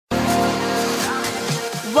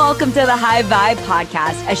Welcome to the High Vibe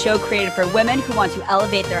Podcast, a show created for women who want to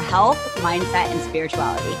elevate their health, mindset, and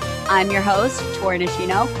spirituality. I'm your host, Tori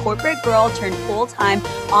Nishino, corporate girl turned full-time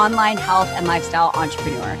online health and lifestyle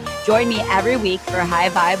entrepreneur. Join me every week for high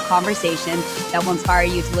vibe conversations that will inspire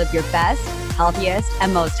you to live your best, healthiest,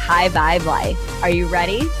 and most high vibe life. Are you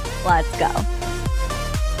ready? Let's go.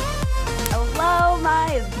 Hello,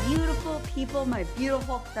 my beautiful people, my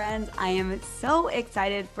beautiful friends. I am so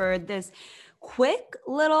excited for this quick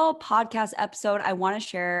little podcast episode. I want to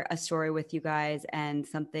share a story with you guys and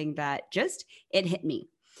something that it hit me.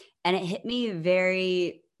 And it hit me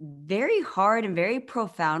very, very hard and very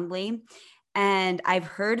profoundly. And I've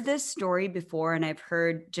heard this story before, and I've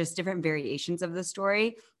heard just different variations of the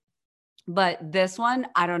story. But this one,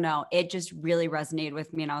 I don't know, it just really resonated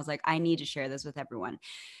with me. And I was like, I need to share this with everyone.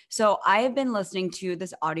 So I have been listening to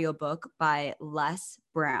this audiobook by Les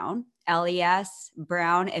Brown, Les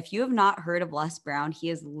Brown. If you have not heard of Les Brown, he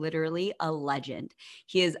is literally a legend.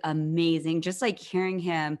 He is amazing. Just like hearing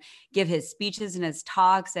him give his speeches and his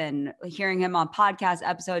talks and hearing him on podcast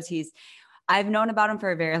episodes, I've known about him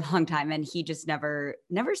for a very long time, and he just never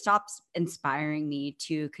stops inspiring me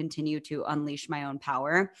to continue to unleash my own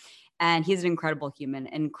power. And he's an incredible human,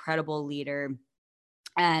 incredible leader.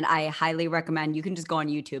 And I highly recommend you can just go on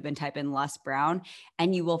YouTube and type in Les Brown,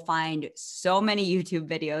 and you will find so many YouTube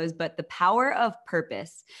videos. But The Power of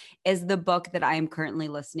Purpose is the book that I am currently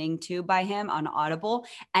listening to by him on Audible.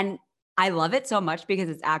 And I love it so much because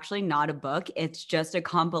it's actually not a book. It's just a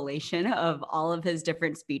compilation of all of his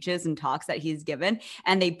different speeches and talks that he's given.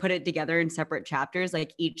 And they put it together in separate chapters.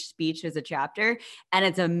 Like each speech is a chapter. And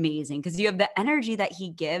it's amazing because you have the energy that he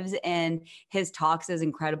gives in his talks is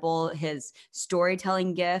incredible. His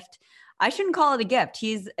storytelling gift, I shouldn't call it a gift.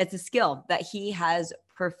 It's a skill that he has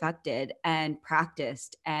perfected and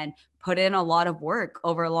practiced and put in a lot of work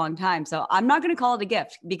over a long time. So I'm not going to call it a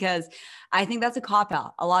gift because I think that's a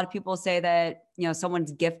cop-out. A lot of people say that,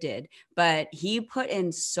 someone's gifted, but he put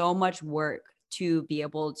in so much work to be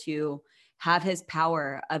able to have his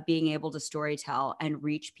power of being able to storytell and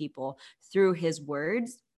reach people through his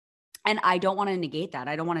words. And I don't want to negate that.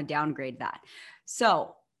 I don't want to downgrade that.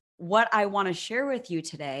 So what I want to share with you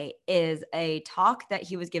today is a talk that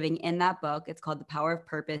he was giving in that book. It's called The Power of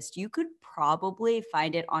Purpose. You could probably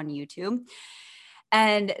find it on YouTube.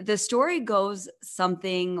 And the story goes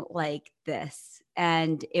something like this.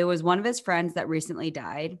 And it was one of his friends that recently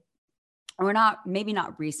died. Or maybe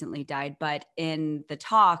not recently died, but in the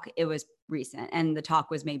talk, it was recent. And the talk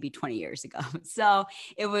was maybe 20 years ago. So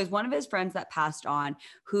it was one of his friends that passed on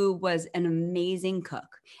who was an amazing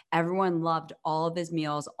cook. Everyone loved all of his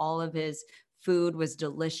meals. All of his food was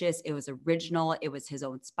delicious. It was original. It was his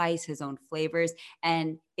own spice, his own flavors,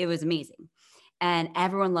 and it was amazing. And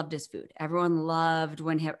everyone loved his food. Everyone loved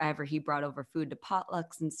whenever he brought over food to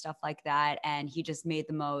potlucks and stuff like that. And he just made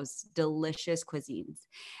the most delicious cuisines.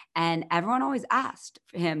 And everyone always asked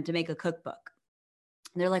him to make a cookbook.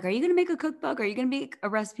 They're like, are you going to make a cookbook? Are you going to make a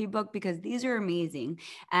recipe book? Because these are amazing.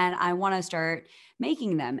 And I want to start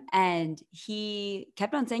making them. And he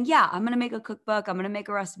kept on saying, yeah, I'm going to make a cookbook. I'm going to make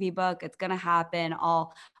a recipe book. It's going to happen.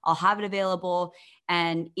 I'll have it available.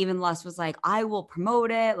 And even Les was like, I will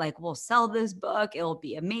promote it. Like, we'll sell this book. It'll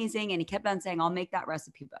be amazing. And he kept on saying, I'll make that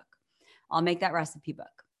recipe book. I'll make that recipe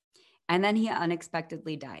book. And then he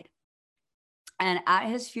unexpectedly died. And at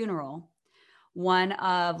his funeral, one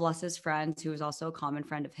of Les's friends, who was also a common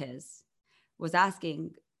friend of his, was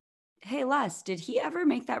asking, hey, Les, did he ever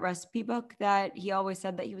make that recipe book that he always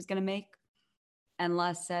said that he was going to make? And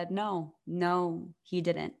Les said, no, he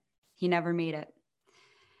didn't. He never made it.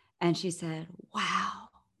 And she said, wow,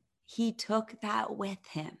 he took that with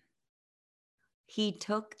him. He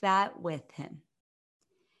took that with him.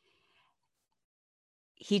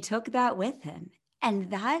 He took that with him.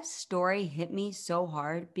 And that story hit me so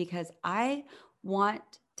hard because I want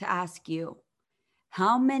to ask you,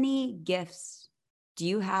 how many gifts do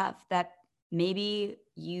you have that maybe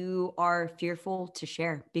you are fearful to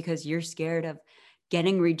share because you're scared of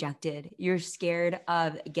getting rejected? You're scared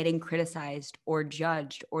of getting criticized or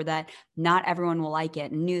judged, or that not everyone will like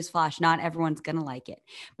it. Newsflash, not everyone's going to like it.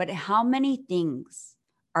 But how many things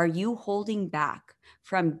are you holding back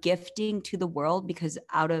from gifting to the world because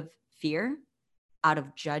out of fear, out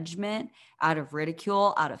of judgment, out of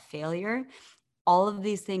ridicule, out of failure? All of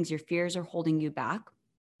these things, your fears are holding you back.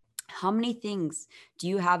 How many things do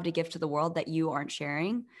you have to give to the world that you aren't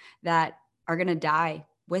sharing that are going to die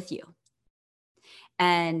with you?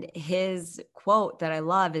 And his quote that I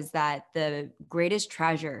love is that the greatest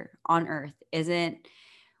treasure on earth isn't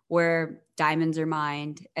where diamonds are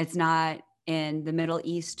mined. It's not in the Middle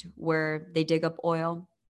East where they dig up oil.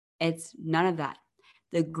 It's none of that.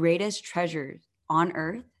 the greatest treasure on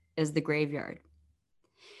earth is the graveyard,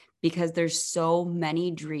 because there's so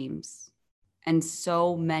many dreams and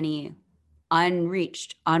so many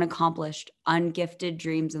unreached, unaccomplished, ungifted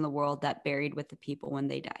dreams in the world that buried with the people when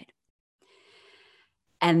they died.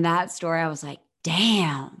 And that story, I was like,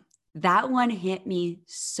 damn, that one hit me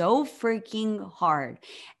so freaking hard.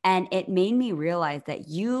 And it made me realize that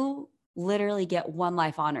you literally get one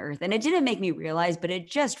life on earth. And it didn't make me realize, but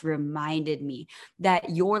it just reminded me that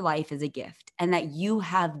your life is a gift and that you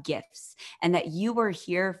have gifts and that you are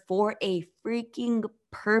here for a freaking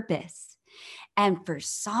purpose. And for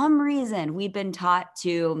some reason, we've been taught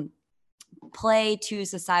to play to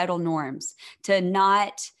societal norms, to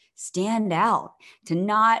not stand out, to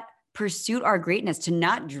not pursue our greatness, to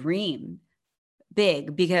not dream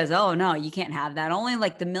big, because, oh no, you can't have that. Only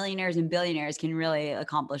like the millionaires and billionaires can really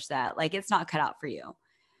accomplish that. Like, it's not cut out for you.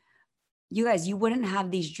 You guys, you wouldn't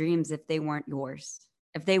have these dreams if they weren't yours,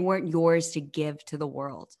 if they weren't yours to give to the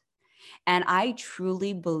world. And I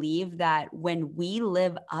truly believe that when we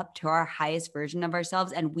live up to our highest version of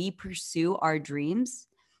ourselves and we pursue our dreams,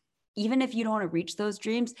 even if you don't want to reach those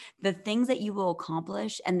dreams, the things that you will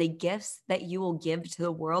accomplish and the gifts that you will give to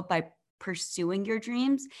the world by pursuing your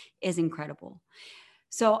dreams is incredible.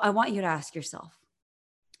 So I want you to ask yourself,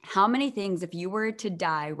 how many things, if you were to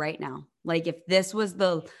die right now, like if this was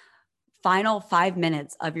the final 5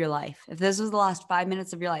 minutes of your life, if this was the last 5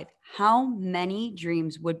 minutes of your life, how many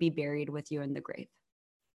dreams would be buried with you in the grave?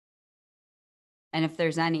 And if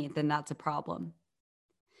there's any, then that's a problem.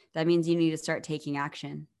 That means you need to start taking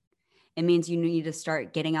action. It means you need to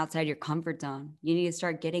start getting outside your comfort zone. You need to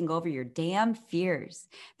start getting over your damn fears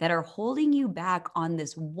that are holding you back on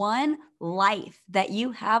this one life that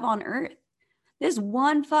you have on earth. This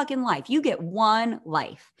one fucking life. You get one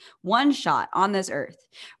life, one shot on this earth,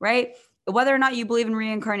 right? Whether or not you believe in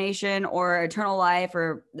reincarnation or eternal life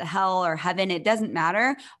or hell or heaven, it doesn't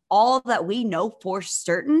matter. All that we know for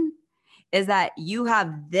certain is that you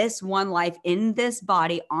have this one life in this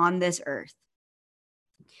body on this earth.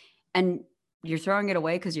 And you're throwing it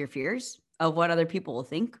away because of your fears of what other people will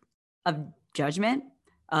think, of judgment,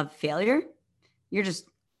 of failure. You're just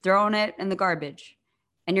throwing it in the garbage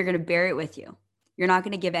and you're going to bury it with you. You're not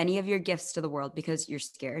going to give any of your gifts to the world because you're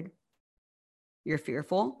scared. You're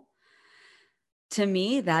fearful. To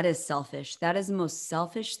me, that is selfish. That is the most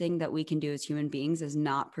selfish thing that we can do as human beings, is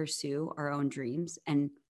not pursue our own dreams and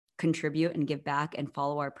contribute and give back and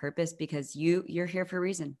follow our purpose, because you're here for a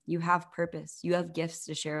reason. You have purpose. You have gifts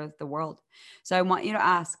to share with the world. So I want you to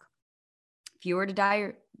ask, if you were to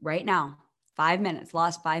die right now, 5 minutes,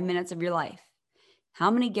 lost 5 minutes of your life,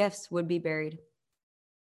 how many gifts would be buried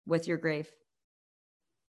with your grave?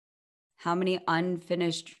 How many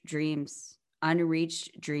unfinished dreams,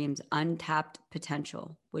 unreached dreams, untapped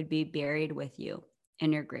potential would be buried with you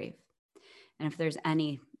in your grave? And if there's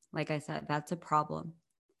any, like I said, that's a problem.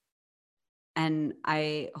 And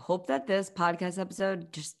I hope that this podcast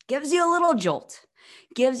episode just gives you a little jolt,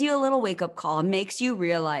 gives you a little wake-up call, makes you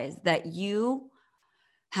realize that you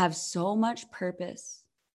have so much purpose,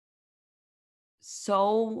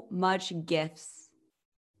 so much gifts,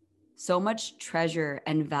 so much treasure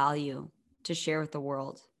and value to share with the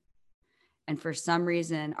world. And for some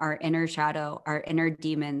reason, our inner shadow, our inner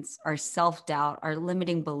demons, our self-doubt, our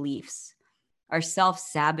limiting beliefs, our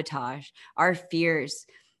self-sabotage, our fears,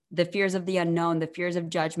 the fears of the unknown, the fears of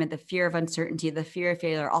judgment, the fear of uncertainty, the fear of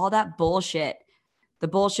failure, all that bullshit, the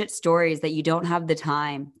bullshit stories that you don't have the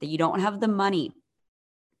time, that you don't have the money.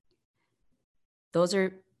 Those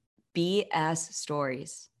are BS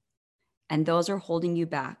stories, and those are holding you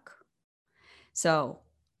back. So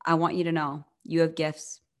I want you to know you have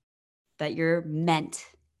gifts, that you're meant,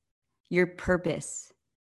 your purpose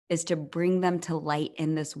is to bring them to light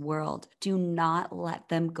in this world. Do not let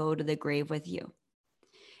them go to the grave with you.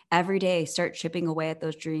 Every day, start chipping away at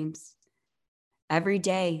those dreams. Every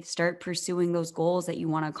day, start pursuing those goals that you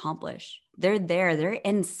want to accomplish. They're there. They're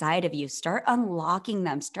inside of you. Start unlocking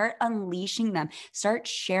them. Start unleashing them. Start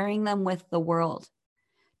sharing them with the world.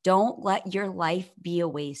 Don't let your life be a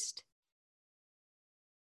waste.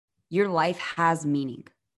 Your life has meaning.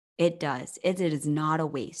 It does. It is not a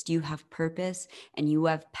waste. You have purpose and you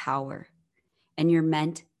have power, and you're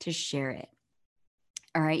meant to share it.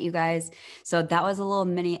 All right, you guys. So that was a little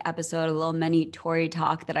mini episode, a little mini Tori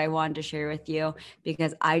talk that I wanted to share with you,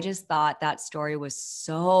 because I just thought that story was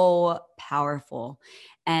so powerful.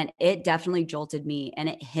 And it definitely jolted me and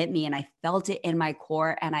it hit me and I felt it in my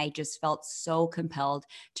core. And I just felt so compelled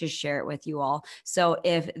to share it with you all. So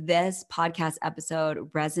if this podcast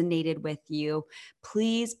episode resonated with you,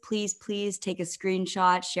 please, please, please take a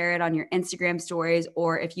screenshot, share it on your Instagram stories,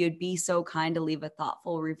 or if you'd be so kind to leave a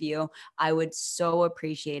thoughtful review, I would so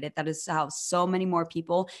appreciate it. That is how so many more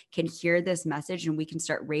people can hear this message and we can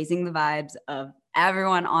start raising the vibes of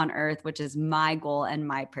everyone on earth, which is my goal and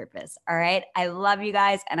my purpose. All right. I love you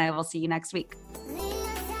guys and I will see you next week.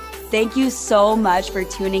 Thank you so much for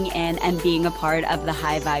tuning in and being a part of the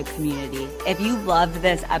High Vibe community. If you loved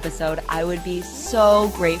this episode, I would be so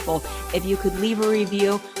grateful if you could leave a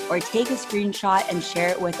review or take a screenshot and share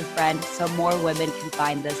it with a friend so more women can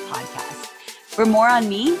find this podcast. For more on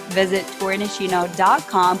me, visit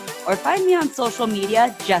torinishino.com or find me on social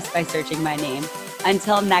media just by searching my name.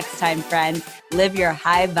 Until next time, friends, live your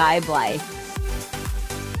high vibe life.